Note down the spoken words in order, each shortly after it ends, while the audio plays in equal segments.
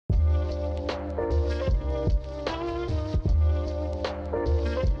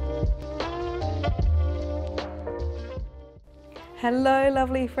Hello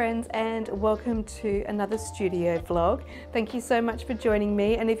lovely friends, and welcome to another studio vlog. Thank you so much for joining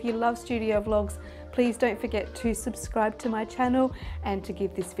me, and if you love studio vlogs, please don't forget to subscribe to my channel and to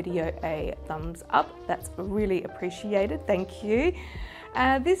give this video a thumbs up. That's really appreciated, thank you.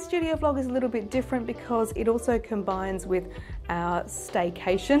 This studio vlog is a little bit different because it also combines with our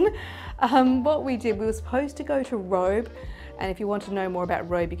staycation. What we did, we were supposed to go to Robe, and if you want to know more about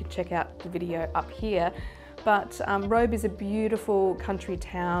Robe, you can check out the video up here. But Robe is a beautiful country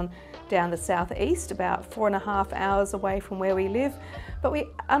town down the southeast, about 4.5 hours away from where we live. But we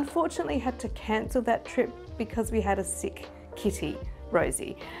unfortunately had to cancel that trip because we had a sick kitty,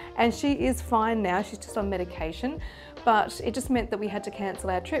 Rosie. And she is fine now, she's just on medication, but it just meant that we had to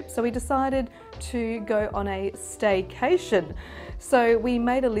cancel our trip. So we decided to go on a staycation. So we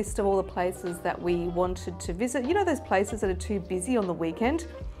made a list of all the places that we wanted to visit. You know those places that are too busy on the weekend?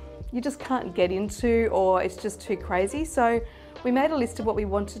 You just can't get into, or it's just too crazy. So we made a list of what we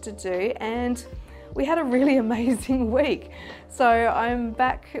wanted to do, and we had a really amazing week. So I'm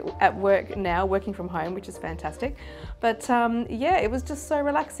back at work now, working from home, which is fantastic. But yeah, it was just so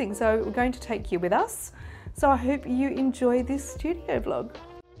relaxing. So we're going to take you with us. So I hope you enjoy this studio vlog.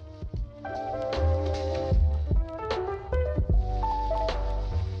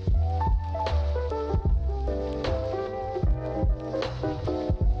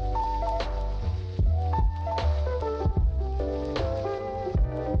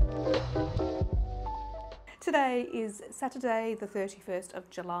 Today is Saturday the 31st of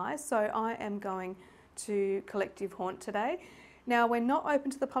July, so I am going to Collective Haunt today. Now we're not open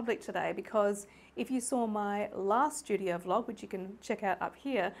to the public today because if you saw my last studio vlog, which you can check out up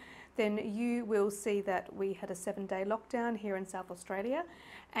here, then you will see that we had a 7-day lockdown here in South Australia.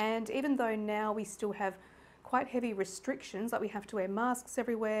 And even though now we still have quite heavy restrictions, like we have to wear masks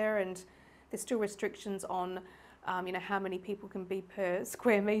everywhere, and there's still restrictions on you know, how many people can be per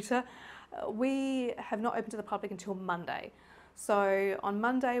square metre, we have not opened to the public until Monday. So on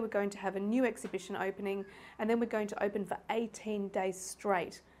Monday we're going to have a new exhibition opening, and then we're going to open for 18 days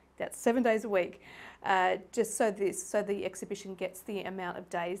straight. That's 7 days a week, just so the exhibition gets the amount of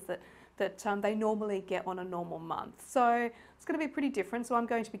days that they normally get on a normal month. So it's going to be pretty different. So I'm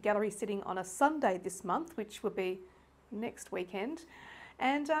going to be gallery sitting on a Sunday this month, which will be next weekend.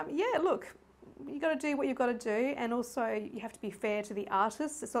 And yeah, look, you got to do what you've got to do, and also you have to be fair to the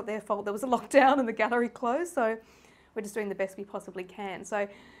artists. It's not their fault there was a lockdown and the gallery closed, so we're just doing the best we possibly can. So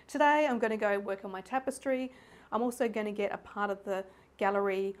today I'm going to go work on my tapestry. I'm also going to get a part of the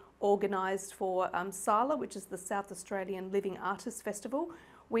gallery organised for SALA, which is the South Australian Living Artists Festival.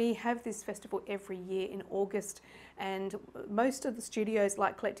 We have this festival every year in August, and most of the studios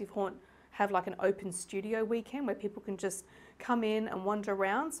like Collective Haunt have like an open studio weekend where people can just come in and wander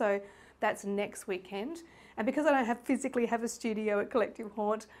around. So that's next weekend. And because I don't physically have a studio at Collective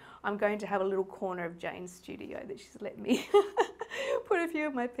Haunt, I'm going to have a little corner of Jane's studio that she's let me put a few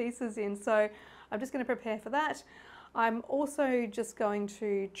of my pieces in. So I'm just going to prepare for that. I'm also just going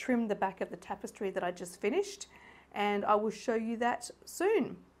to trim the back of the tapestry that I just finished, and I will show you that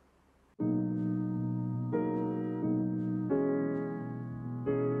soon.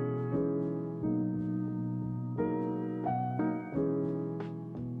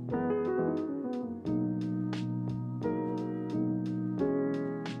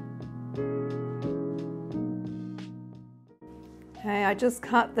 Okay, I just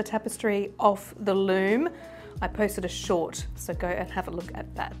cut the tapestry off the loom. I posted a short, so go and have a look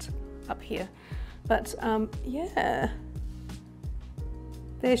at that up here. But yeah,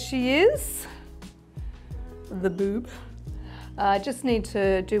 there she is, the boob. I just need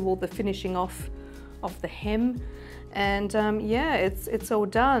to do all the finishing off of the hem, and yeah, it's all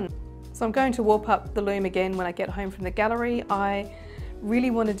done. So I'm going to warp up the loom again when I get home from the gallery. I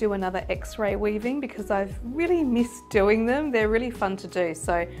really want to do another X-ray weaving because I've really missed doing them. They're really fun to do,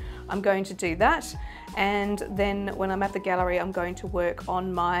 so I'm going to do that. And then when I'm at the gallery, I'm going to work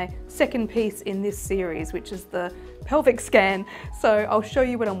on my second piece in this series, which is the pelvic scan. So I'll show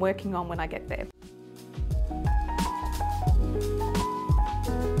you what I'm working on when I get there.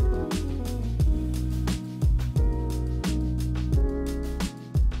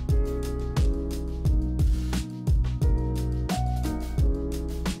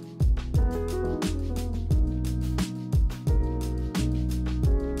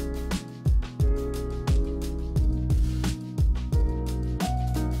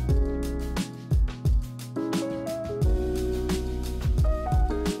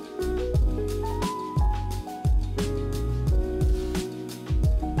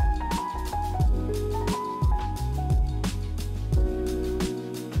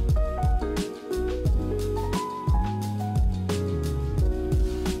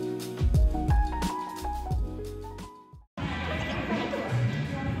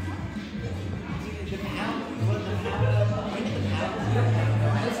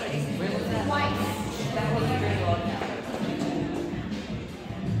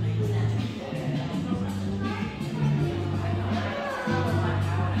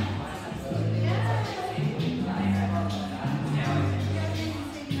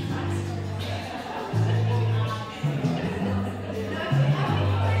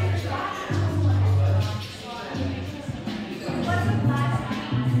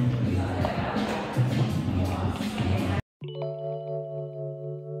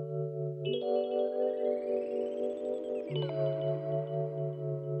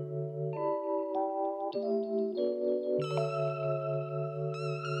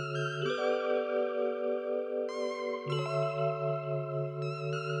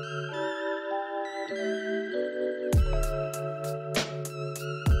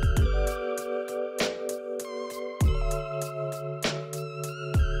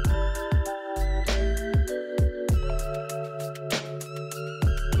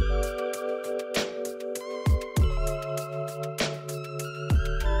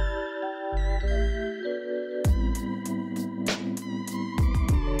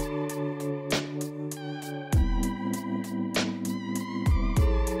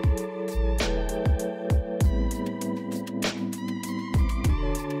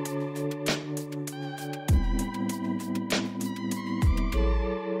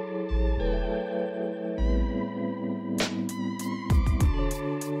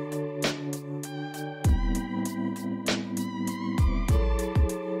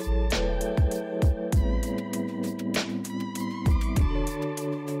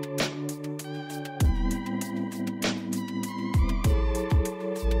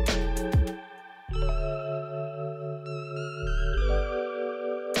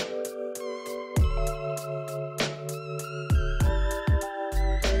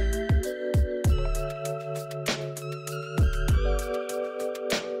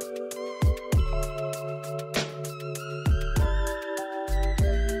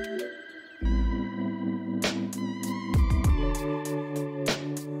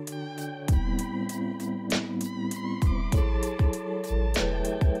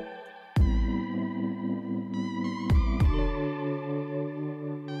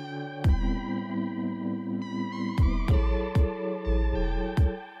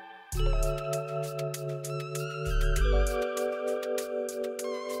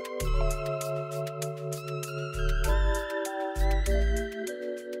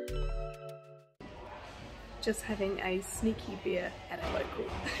 just having a sneaky beer at a local.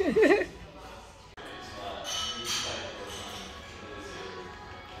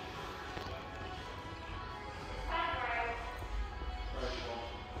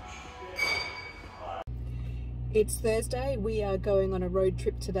 It's Thursday. We are going on a road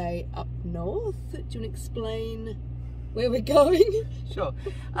trip today up north. Do you want to explain where we're going? Sure.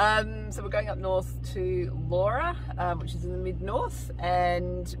 So we're going up north to Laura, which is in the mid-north,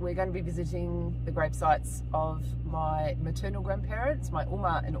 and we're going to be visiting the grave sites of my maternal grandparents, my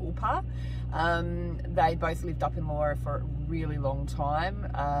Uma and Upa. They both lived up in Laura for a really long time,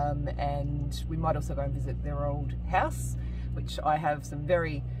 and we might also go and visit their old house, which I have some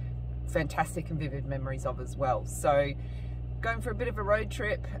very fantastic and vivid memories of as well. So going for a bit of a road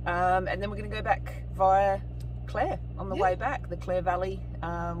trip, and then we're going to go back via Clare on the way back, the Clare Valley,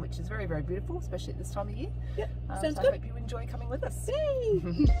 which is very, very beautiful, especially at this time of year. Yeah, sounds so good. I hope you enjoy coming with us.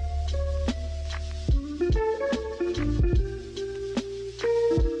 Yay!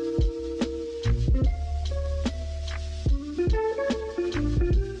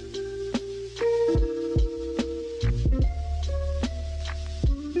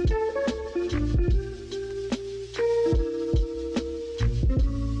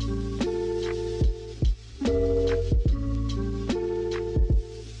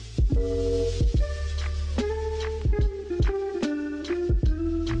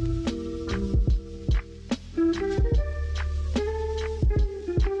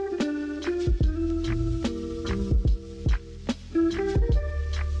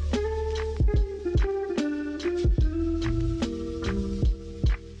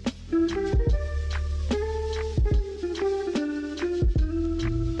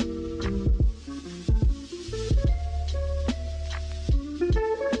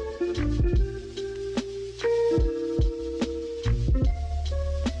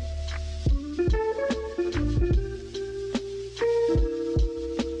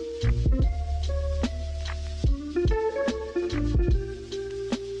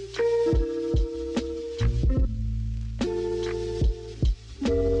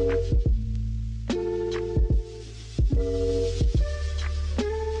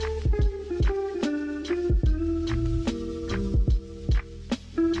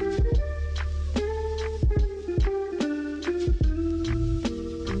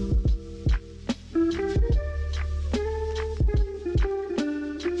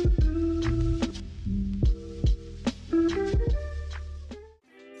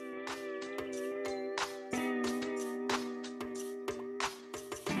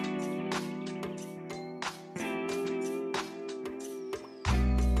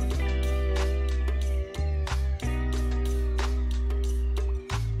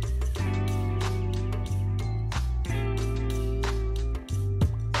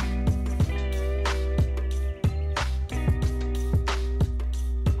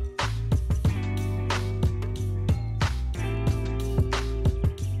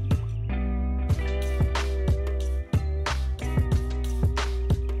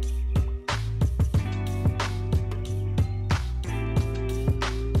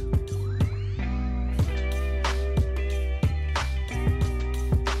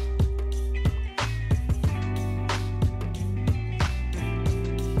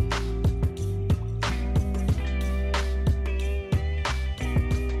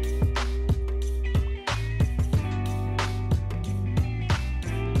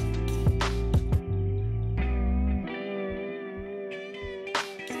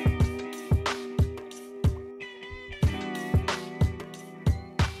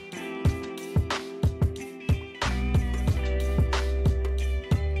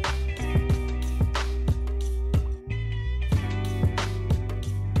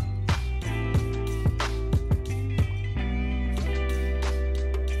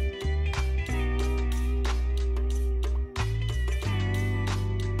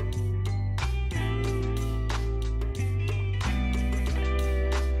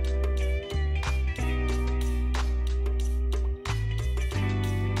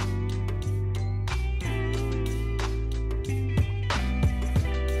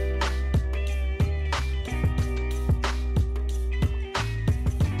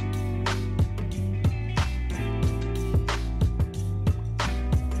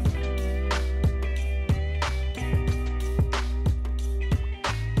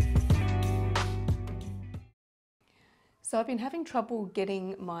 So I've been having trouble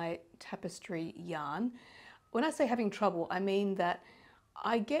getting my tapestry yarn. When I say having trouble, I mean that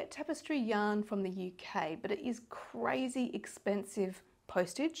I get tapestry yarn from the UK, but it is crazy expensive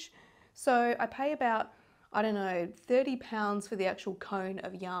postage. So I pay about, I don't know, £30 for the actual cone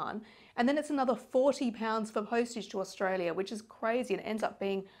of yarn. And then it's another £40 for postage to Australia, which is crazy, and it ends up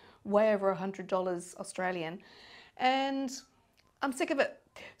being way over $100 Australian. And I'm sick of it.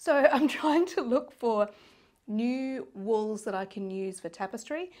 So I'm trying to look for new wools that I can use for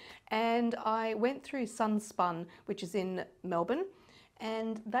tapestry, and I went through Sunspun, which is in Melbourne,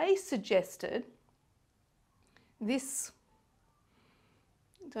 and they suggested this.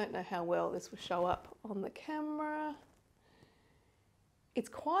 Don't know how well this will show up on the camera. It's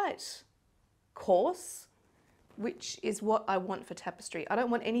quite coarse, which is what I want for tapestry. I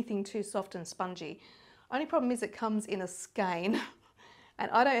don't want anything too soft and spongy. Only problem is it comes in a skein and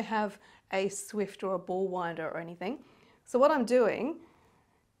I don't have a Swift or a ball winder or anything. So what I'm doing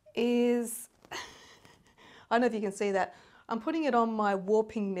is, I don't know if you can see that, I'm putting it on my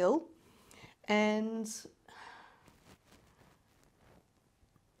warping mill, and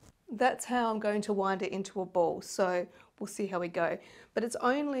that's how I'm going to wind it into a ball. So we'll see how we go. But it's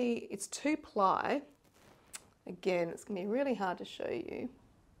 2-ply. Again, it's going to be really hard to show you.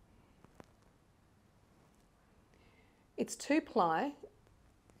 It's 2-ply,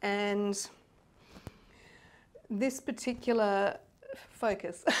 and this particular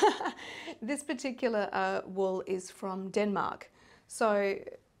this particular wool is from Denmark. So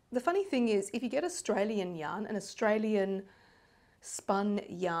the funny thing is, if you get Australian yarn, an Australian spun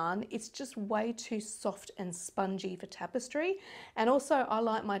yarn, it's just way too soft and spongy for tapestry. And also I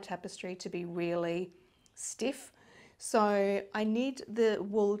like my tapestry to be really stiff, so I need the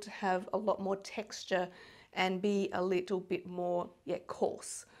wool to have a lot more texture and be a little bit more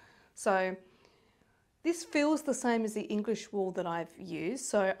coarse. So this feels the same as the English wool that I've used,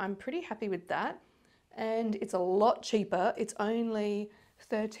 so I'm pretty happy with that. And it's a lot cheaper. It's only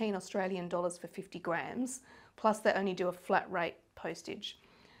 13 Australian dollars for 50 grams, plus they only do a flat rate postage.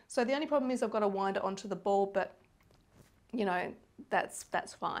 So the only problem is I've got to wind it onto the ball, but you know, that's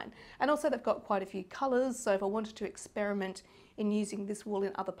fine. And also they've got quite a few colours, so if I wanted to experiment in using this wool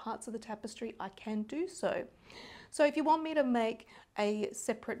in other parts of the tapestry, I can do so. So if you want me to make a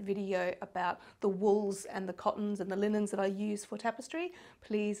separate video about the wools and the cottons and the linens that I use for tapestry,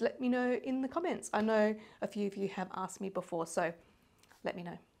 please let me know in the comments. I know a few of you have asked me before, so let me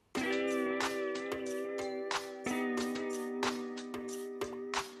know.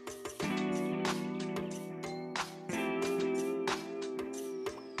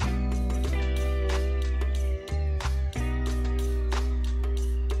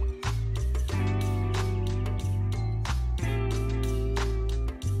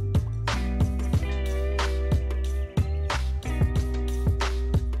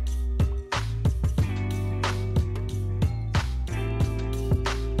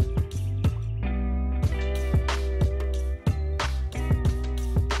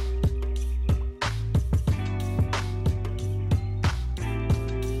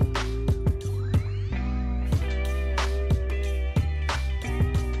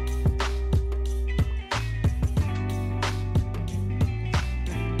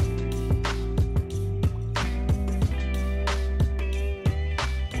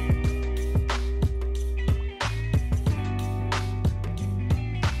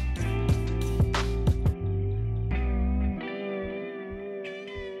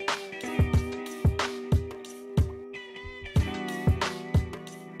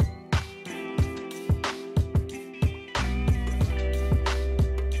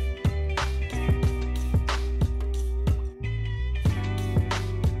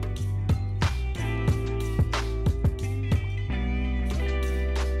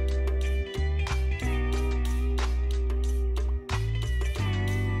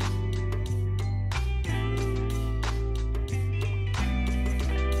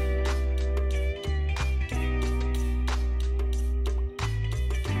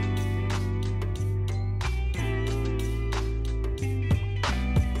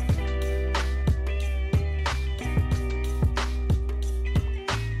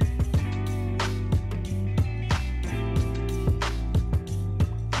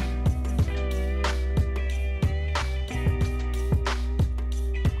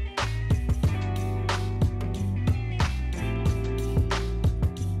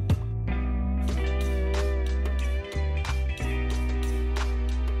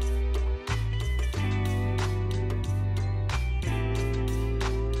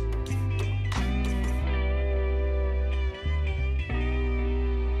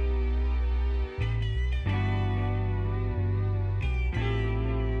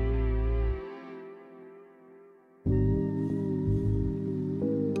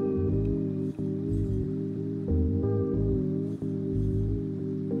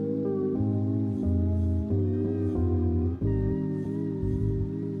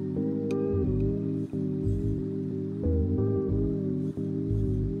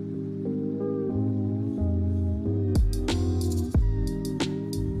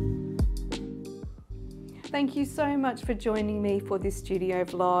 Thank you so much for joining me for this studio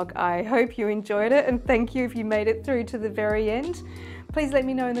vlog. I hope you enjoyed it, and thank you if you made it through to the very end. Please let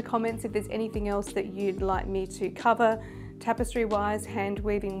me know in the comments if there's anything else that you'd like me to cover, tapestry wise, hand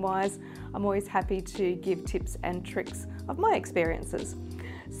weaving wise. I'm always happy to give tips and tricks of my experiences.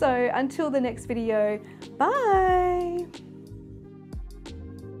 So until the next video, bye!